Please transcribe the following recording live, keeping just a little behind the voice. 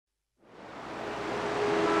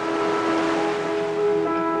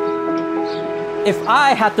If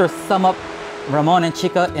I had to sum up Ramon and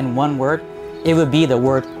Chika in one word, it would be the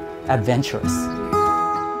word adventurous.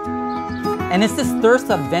 And it's this thirst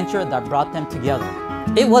of adventure that brought them together.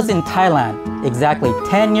 It was in Thailand, exactly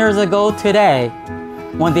 10 years ago today,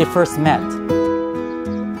 when they first met.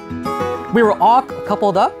 We were all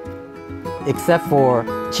coupled up, except for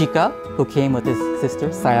Chika, who came with his sister,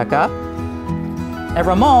 Sayaka, and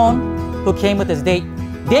Ramon, who came with his date,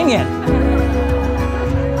 Damien.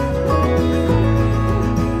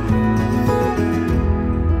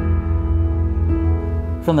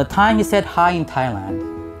 From the time you said hi in Thailand,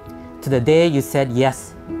 to the day you said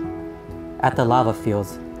yes at the lava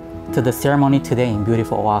fields, to the ceremony today in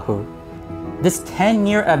beautiful Oahu, this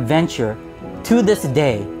 10-year adventure to this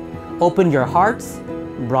day opened your hearts,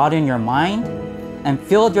 broadened your mind, and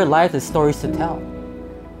filled your life with stories to tell.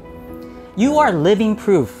 You are living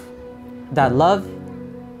proof that love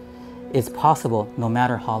is possible no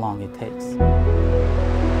matter how long it takes.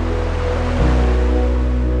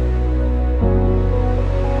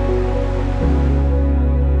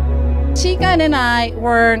 Chika and I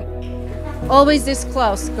were always this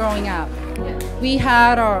close growing up. We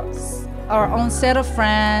had our own set of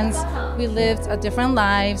friends. We lived different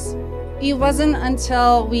lives. It wasn't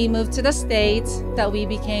until we moved to the States that we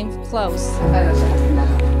became close.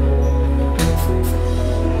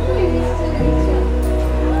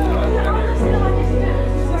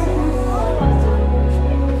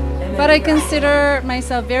 But I consider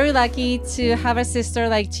myself very lucky to have a sister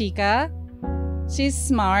like Chika. She's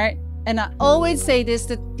smart, and I always say this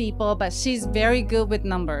to people, but she's very good with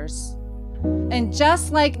numbers. And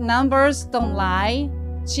just like numbers don't lie,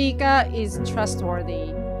 Chika is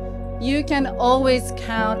trustworthy. You can always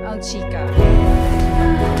count on Chika.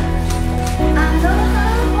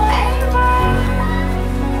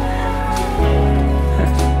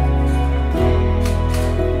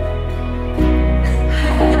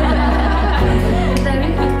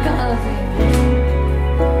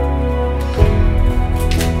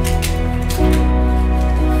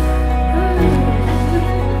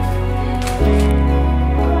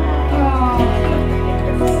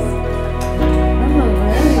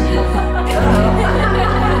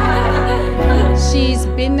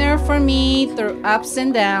 For me through ups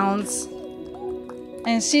and downs,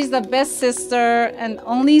 and she's the best sister and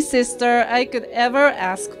only sister I could ever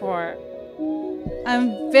ask for.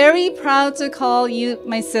 I'm very proud to call you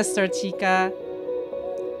my sister, Chika.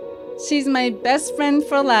 She's my best friend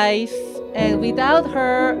for life, and without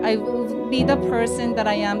her I would be the person that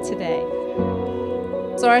I am today.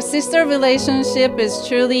 So our sister relationship is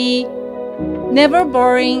truly never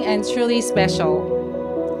boring and truly special.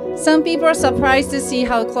 Some people are surprised to see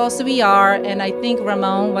how close we are, and I think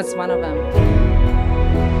Ramon was one of them.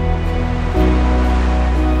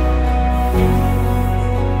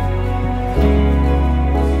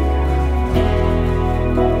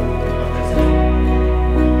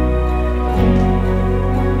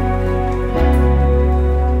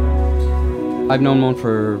 I've known Mon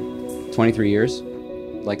for 23 years.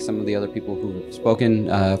 Like some of the other people who have spoken,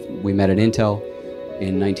 we met at Intel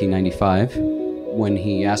in 1995. When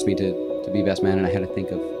he asked me to be best man and I had to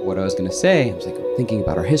think of what I was going to say, I was like thinking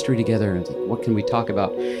about our history together and I was like, what can we talk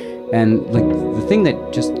about? And like the thing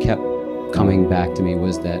that just kept coming back to me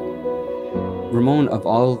was that Ramon, of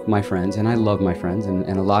all of my friends, and I love my friends and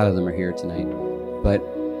a lot of them are here tonight, but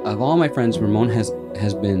of all my friends, Ramon has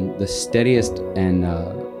been the steadiest and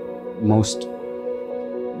most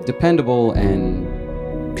dependable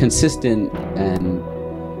and consistent and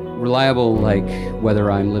reliable, like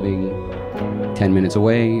whether I'm living 10 minutes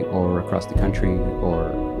away or across the country or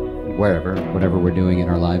wherever, whatever we're doing in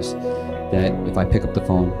our lives, that if I pick up the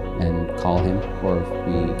phone and call him or if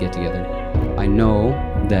we get together, I know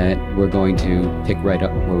that we're going to pick right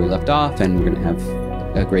up where we left off and we're going to have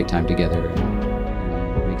a great time together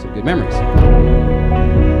and make some good memories.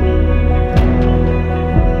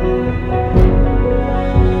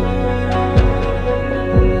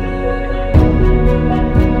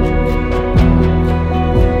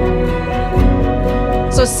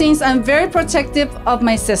 So since I'm very protective of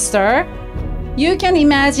my sister, you can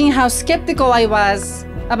imagine how skeptical I was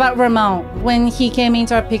about Ramon when he came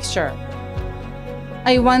into our picture.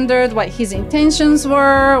 I wondered what his intentions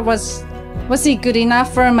were. Was he good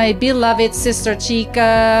enough for my beloved sister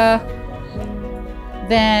Chika?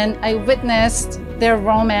 Then I witnessed their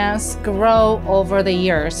romance grow over the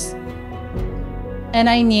years. And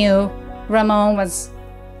I knew Ramon was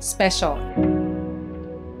special.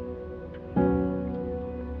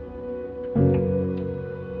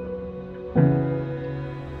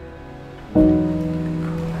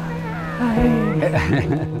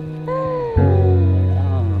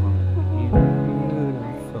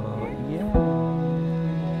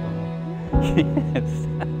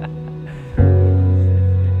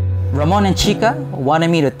 Ramon and Chika wanted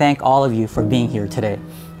me to thank all of you for being here today.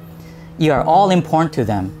 You are all important to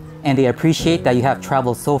them, and they appreciate that you have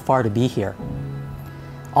traveled so far to be here.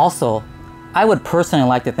 Also, I would personally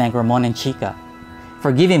like to thank Ramon and Chika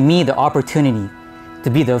for giving me the opportunity to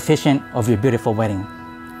be the officiant of your beautiful wedding.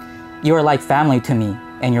 You are like family to me,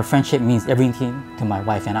 and your friendship means everything to my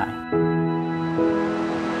wife and I.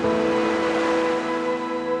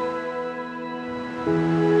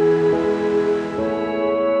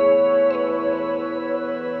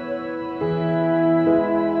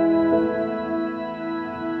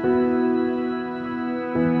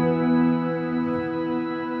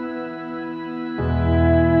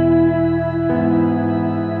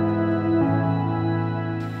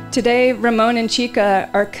 Today, Ramon and Chika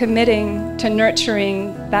are committing to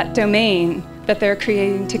nurturing that domain that they're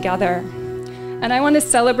creating together. And I want to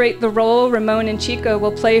celebrate the role Ramon and Chika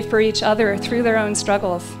will play for each other through their own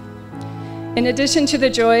struggles. In addition to the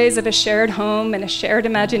joys of a shared home and a shared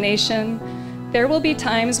imagination, there will be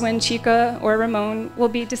times when Chika or Ramon will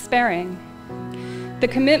be despairing. The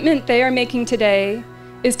commitment they are making today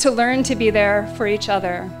is to learn to be there for each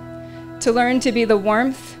other, to learn to be the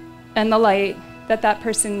warmth and the light that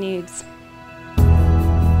person needs.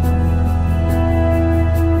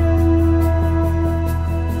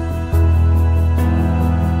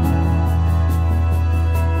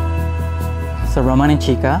 So Ramon and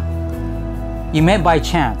Chika, you met by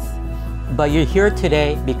chance, but you're here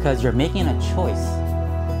today because you're making a choice.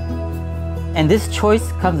 And this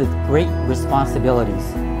choice comes with great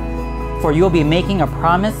responsibilities. For you'll be making a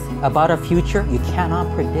promise about a future you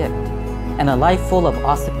cannot predict, and a life full of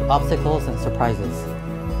obstacles and surprises.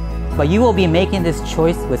 But you will be making this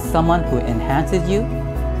choice with someone who enhances you,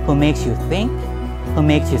 who makes you think, who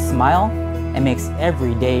makes you smile, and makes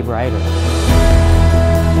every day brighter.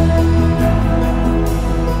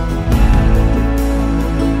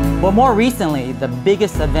 But more recently, the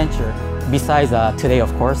biggest adventure, besides today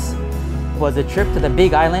of course, was a trip to the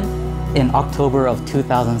Big Island in October of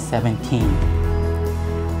 2017.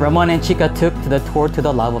 Ramon and Chika took the tour to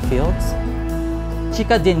the lava fields.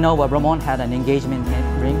 Chika didn't know, but Ramon had an engagement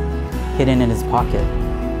ring hidden in his pocket.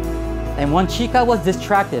 And when Chika was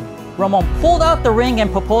distracted, Ramon pulled out the ring and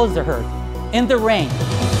proposed to her in the rain.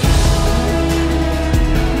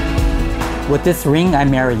 With this ring, I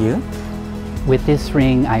marry you. With this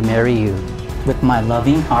ring, I marry you. With my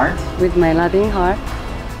loving heart. With my loving heart.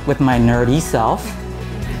 With my nerdy self.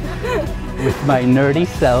 With my nerdy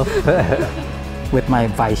self. With my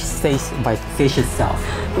vivacious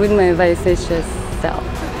self. With my vivacious self.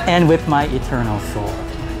 And with my eternal soul.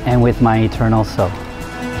 And with my eternal soul.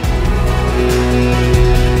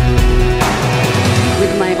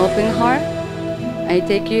 With my open heart, I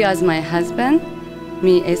take you as my husband,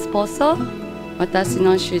 mi esposo, watashi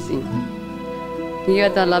no shujin. You are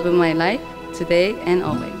the love of my life, today and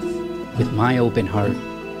always. With my open heart,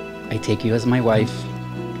 I take you as my wife,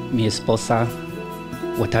 mi esposa,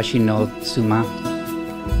 watashi no tsuma.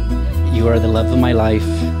 You are the love of my life,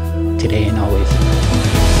 today and always.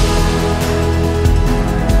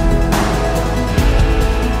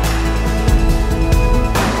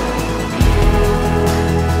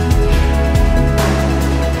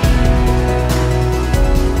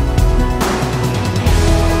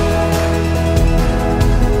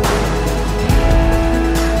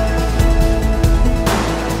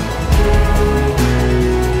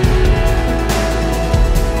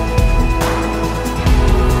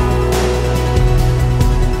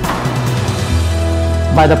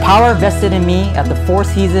 By the power vested in me at the Four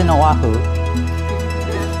Seasons Oahu,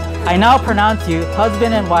 I now pronounce you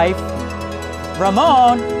husband and wife.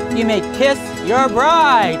 Ramon, you may kiss your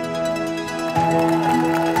bride.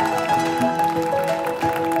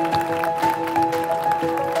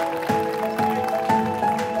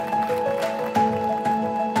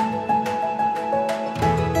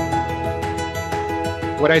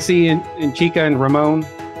 What I see in Chika and Ramon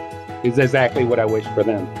is exactly what I wish for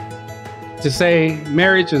them. To say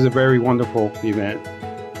marriage is a very wonderful event.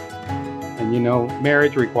 And you know,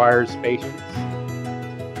 marriage requires patience,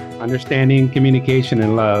 understanding, communication,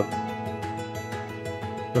 and love.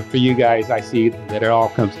 But for you guys, I see that it all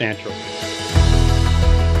comes natural.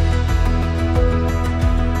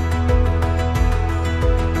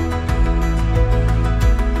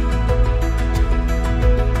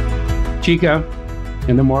 Chika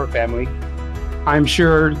and the Moore family, I'm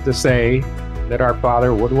sure to say that our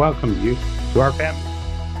Father would welcome you to our family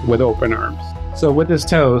with open arms. So with this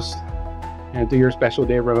toast, and to your special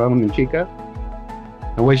day, Ramon and Chika,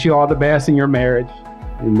 I wish you all the best in your marriage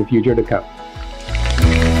in the future to come.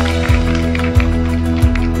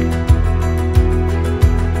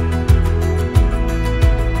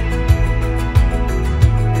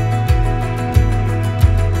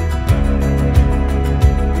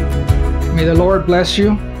 May the Lord bless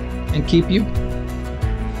you and keep you.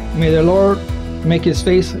 May the Lord make his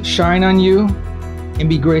face shine on you and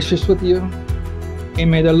be gracious with you. And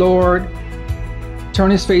may the Lord turn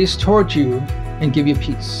his face towards you and give you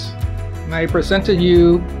peace. And I present to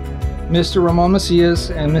you Mr. Ramon Macias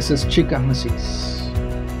and Mrs. Chika Macias.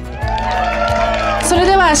 それ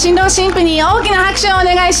では新郎新婦に大きな拍手をお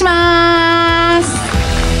願いします。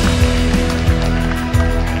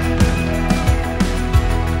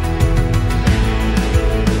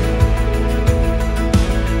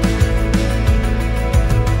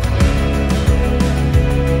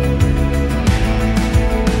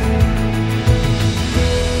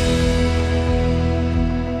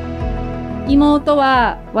妹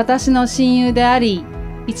は私の親友であり、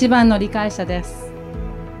一番の理解者です。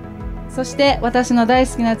そして私の大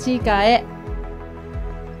好きなチーカーへ、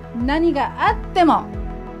何があっても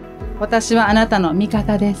私はあなたの味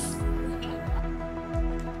方です。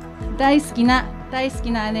大好きな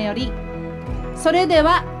姉より、それで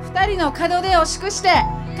は2人の門出を祝して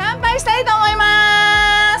乾杯したいと思い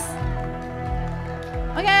ます。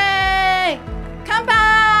 OK、 乾杯。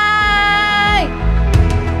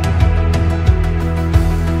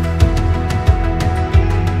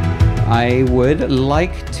I would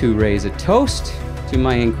like to raise a toast to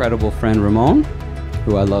my incredible friend Ramon,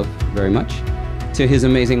 who I love very much, to his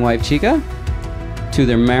amazing wife Chika, to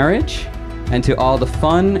their marriage, and to all the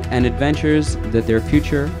fun and adventures that their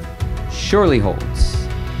future surely holds.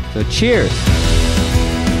 So cheers!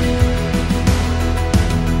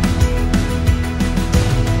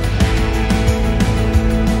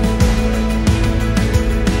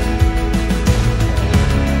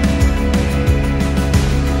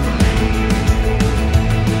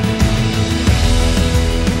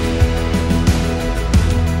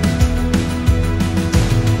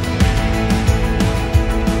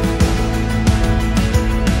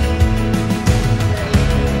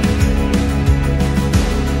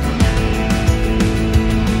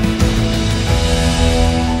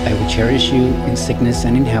 Cherish you in sickness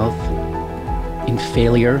and in health, in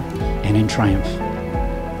failure and in triumph.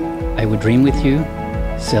 I would dream with you,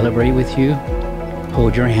 celebrate with you,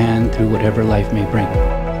 hold your hand through whatever life may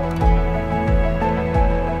bring.